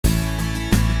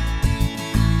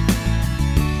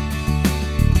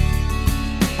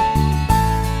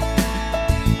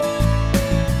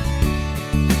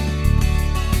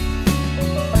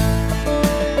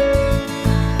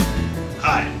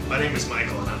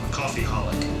I'm a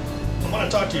coffeeholic. I want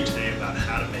to talk to you today about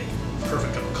how to make a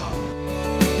perfect cup of coffee.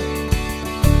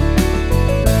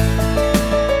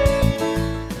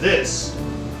 This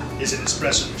is an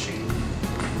espresso machine.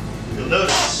 You'll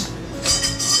notice,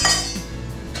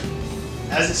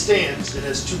 as it stands, it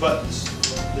has two buttons.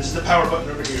 This is the power button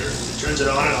over here. It turns it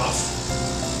on and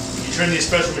off. When you turn the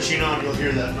espresso machine on, you'll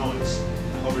hear that noise.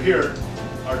 Over here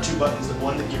are two buttons, the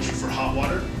one that gives you for hot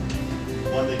water,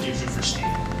 one that gives you for steam.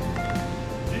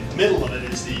 In the middle of it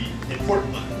is the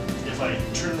important button. If I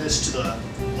turn this to the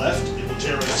left, it will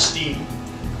generate steam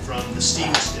from the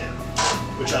steam stem,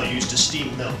 which I'll use to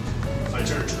steam milk. If I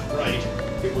turn it to the right,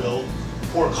 it will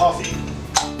pour coffee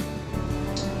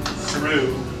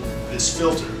through this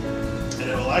filter, and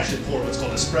it will actually pour what's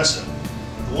called espresso.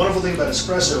 The wonderful thing about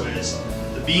espresso is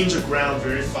the beans are ground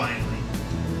very finely,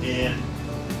 and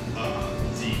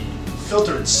the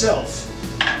filter itself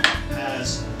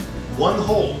has one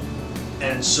hole,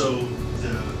 and so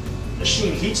the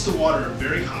machine heats the water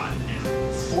very hot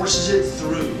and forces it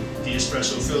through the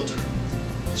espresso filter,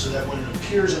 so that when it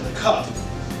appears in the cup,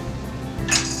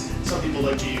 some people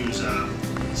like to use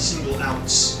single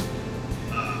ounce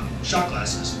shot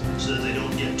glasses so that they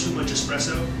don't get too much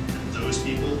espresso, and those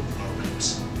people are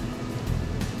wimps.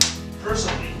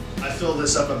 Personally, I fill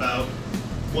this up about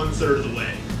 1/3 of the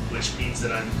way, which means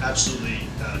that I'm absolutely,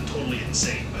 totally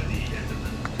insane by the end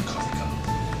of the coffee cup.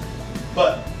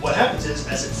 But what happens is,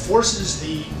 as it forces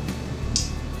the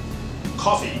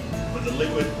coffee, or the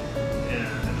liquid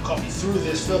and the coffee through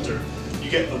this filter,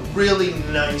 you get a really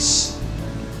nice,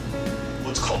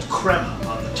 what's called crema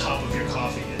on the top of your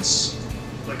coffee. It's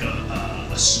like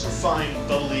a super fine,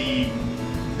 bubbly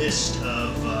mist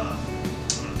of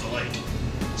delight.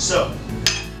 So,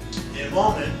 in a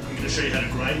moment, I'm going to show you how to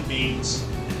grind beans,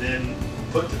 and then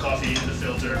put the coffee into the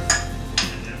filter,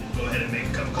 and then we'll go ahead and make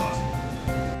a cup of coffee.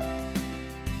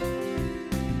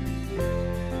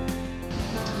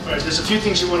 Alright, there's a few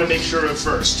things you want to make sure of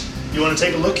first. You want to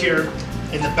take a look here.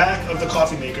 In the back of the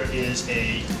coffee maker is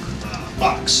a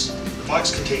box. The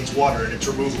box contains water and it's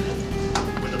removable.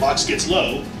 When the box gets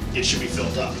low, it should be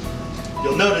filled up.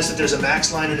 You'll notice that there's a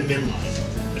max line and a min line.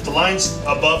 If the line's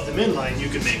above the min line, you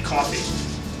can make coffee.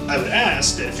 I would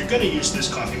ask that if you're going to use this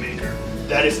coffee maker,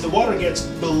 that if the water gets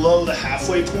below the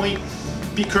halfway point,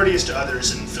 be courteous to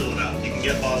others and fill it up. You can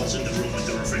get bottles in the room with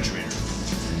the refrigerator.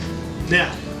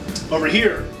 Now, over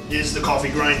here is the coffee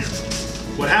grinder.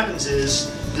 What happens is,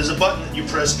 there's a button that you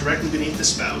press directly beneath the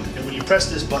spout, and when you press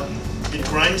this button, it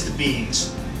grinds the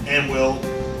beans and will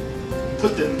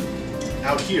put them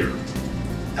out here,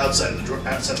 outside of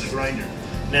the grinder.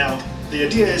 Now, the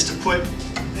idea is to put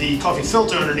the coffee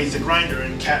filter underneath the grinder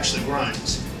and catch the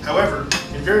grinds. However,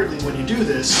 invariably when you do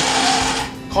this,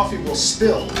 coffee will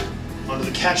spill onto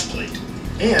the catch plate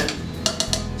and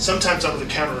sometimes onto the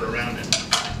counter around it.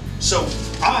 So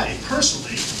I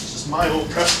personally, this is my own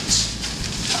preference,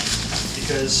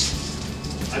 because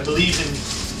I believe in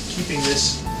keeping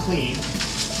this clean,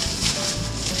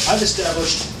 I've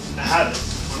established a habit.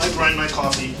 When I grind my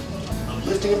coffee, I'm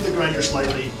lifting up the grinder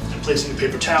slightly and placing a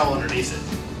paper towel underneath it.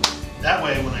 That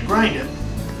way, when I grind it,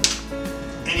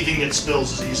 anything that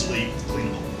spills is easily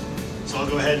cleanable. So I'll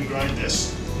go ahead and grind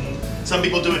this. Some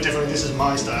people do it differently. This is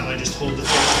my style. I just hold the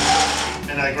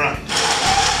filter and I grind.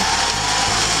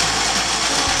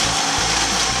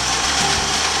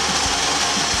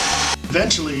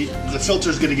 Eventually, the filter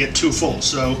is going to get too full.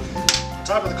 So on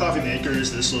top of the coffee maker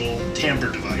is this little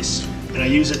tamper device, and I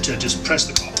use it to just press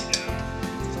the coffee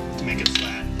down to make it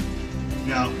flat.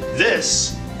 Now,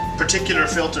 this particular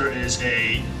filter is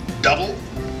a double,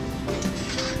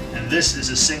 and this is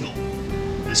a single.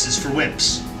 This is for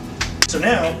wimps. So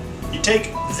now, you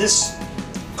take this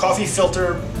coffee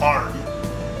filter arm,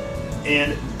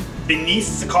 and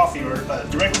beneath the coffee, or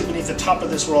directly beneath the top of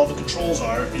this where all the controls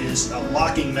are, is a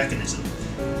locking mechanism.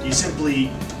 You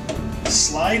simply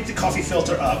slide the coffee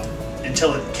filter up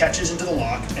until it catches into the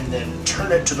lock, and then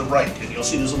turn it to the right, and you'll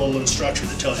see there's a little instruction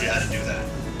that tells you how to do that.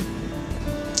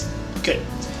 Okay,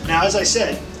 now as I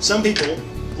said, some people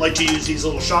like to use these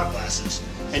little shot glasses,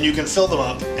 and you can fill them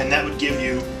up, and that would give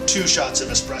you 2 shots of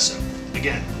espresso.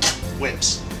 Again,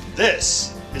 wimps.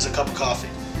 This is a cup of coffee.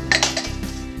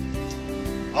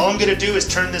 All I'm going to do is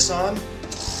turn this on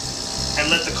and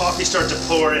let the coffee start to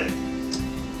pour in.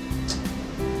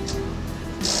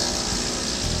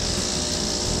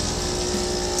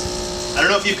 I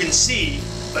don't know if you can see,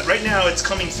 but right now it's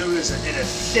coming through in a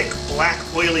thick, black,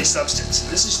 oily substance.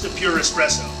 This is the pure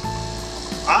espresso.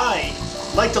 I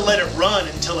like to let it run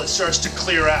until it starts to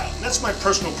clear out. And that's my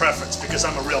personal preference because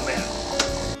I'm a real man.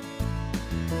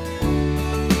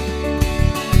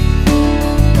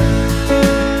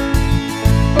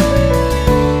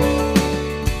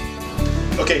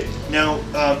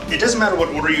 it doesn't matter what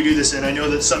order you do this in. I know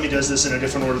that Sumi does this in a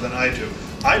different order than I do.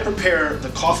 I prepare the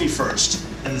coffee first,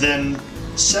 and then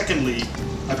secondly,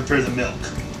 I prepare the milk.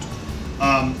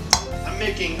 I'm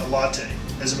making a latte.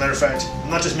 As a matter of fact, I'm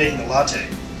not just making a latte,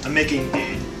 I'm making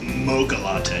a mocha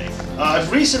latte.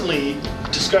 I've recently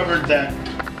discovered that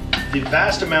the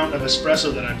vast amount of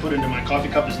espresso that I put into my coffee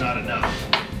cup is not enough.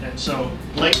 And so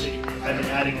lately, I've been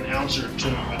adding an ounce or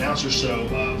so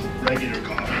of regular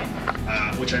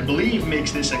coffee, which I believe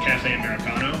makes this a cafe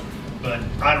Americano, but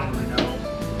I don't really know.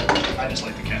 I just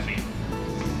like the caffeine.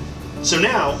 So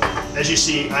now, as you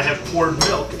see, I have poured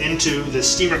milk into the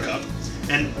steamer cup,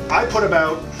 and I put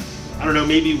about, I don't know,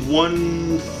 maybe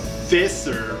 1/5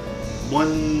 or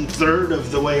 1/3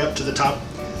 of the way up to the top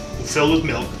filled with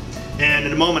milk, and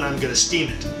in a moment I'm going to steam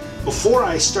it. Before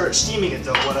I start steaming it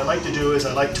though, what I like to do is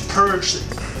I like to purge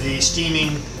the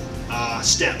steaming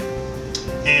stem.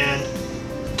 And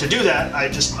to do that, I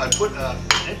put an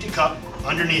empty cup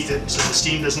underneath it so the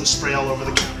steam doesn't spray all over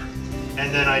the counter.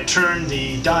 And then I turn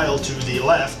the dial to the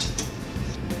left.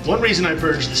 One reason I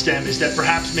purge the stem is that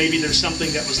perhaps maybe there's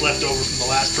something that was left over from the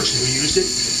last person who used it.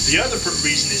 The other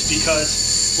reason is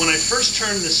because when I first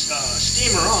turn this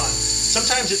steamer on,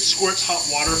 sometimes it squirts hot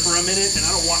water for a minute, and I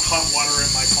don't want hot water in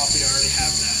my coffee. I already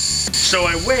have that. So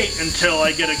I wait until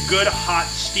I get a good hot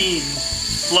steam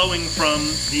flowing from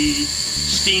the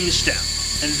steam stem,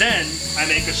 and then I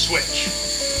make a switch.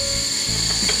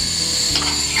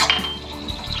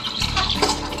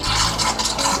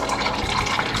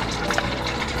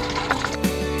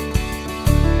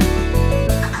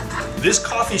 This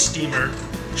coffee steamer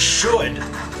should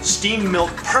steam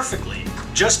milk perfectly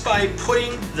just by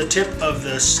putting the tip of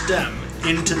the stem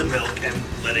into the milk and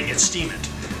letting it steam it.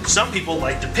 Some people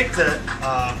like to pick the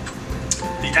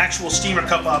actual steamer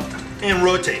cup up and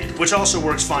rotate it, which also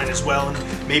works fine as well,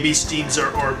 and maybe steams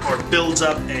or builds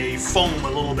up a foam a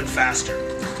little bit faster.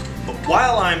 But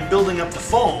while I'm building up the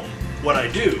foam, what I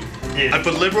do is I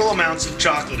put liberal amounts of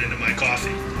chocolate into my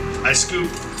coffee. I scoop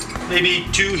maybe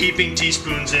 2 heaping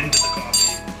teaspoons into the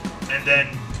coffee, and then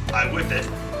I whip it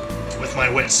with my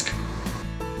whisk.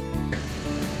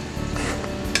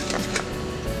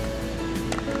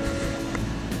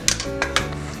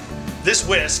 This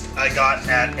whisk I got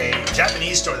at a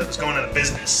Japanese store that was going out of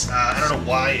business. I don't know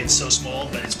why it's so small,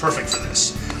 but it's perfect for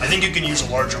this. I think you can use a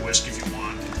larger whisk if you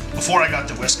want. Before I got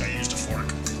the whisk, I used a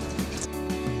fork.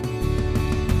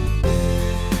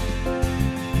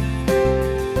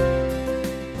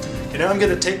 Okay, now I'm going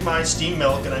to take my steamed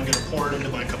milk and I'm going to pour it into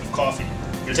my cup of coffee.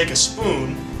 I'm going to take a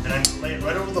spoon and I'm going to lay it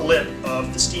right over the lip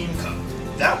of the steam cup.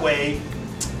 That way,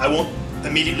 I won't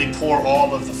immediately pour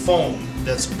all of the foam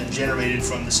that's been generated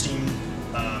from the steam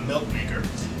milk maker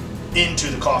into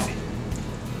the coffee.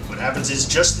 What happens is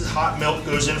just the hot milk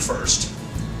goes in first,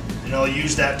 and I'll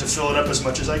use that to fill it up as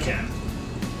much as I can,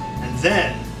 and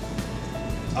then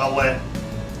I'll let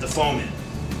the foam in.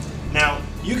 Now,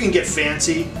 you can get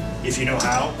fancy if you know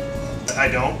how, but I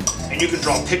don't, and you can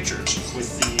draw pictures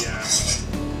with the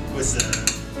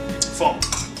foam.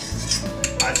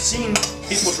 I've seen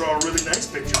people draw really nice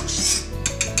pictures.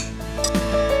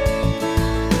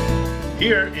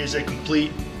 Here is a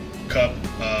complete cup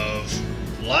of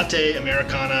latte,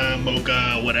 Americana,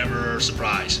 mocha, whatever,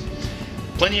 surprise.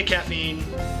 Plenty of caffeine,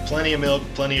 plenty of milk,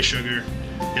 plenty of sugar.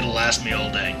 It'll last me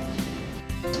all day.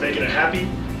 Let's make it a happy,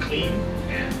 clean,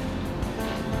 and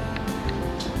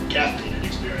caffeinated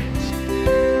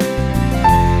experience.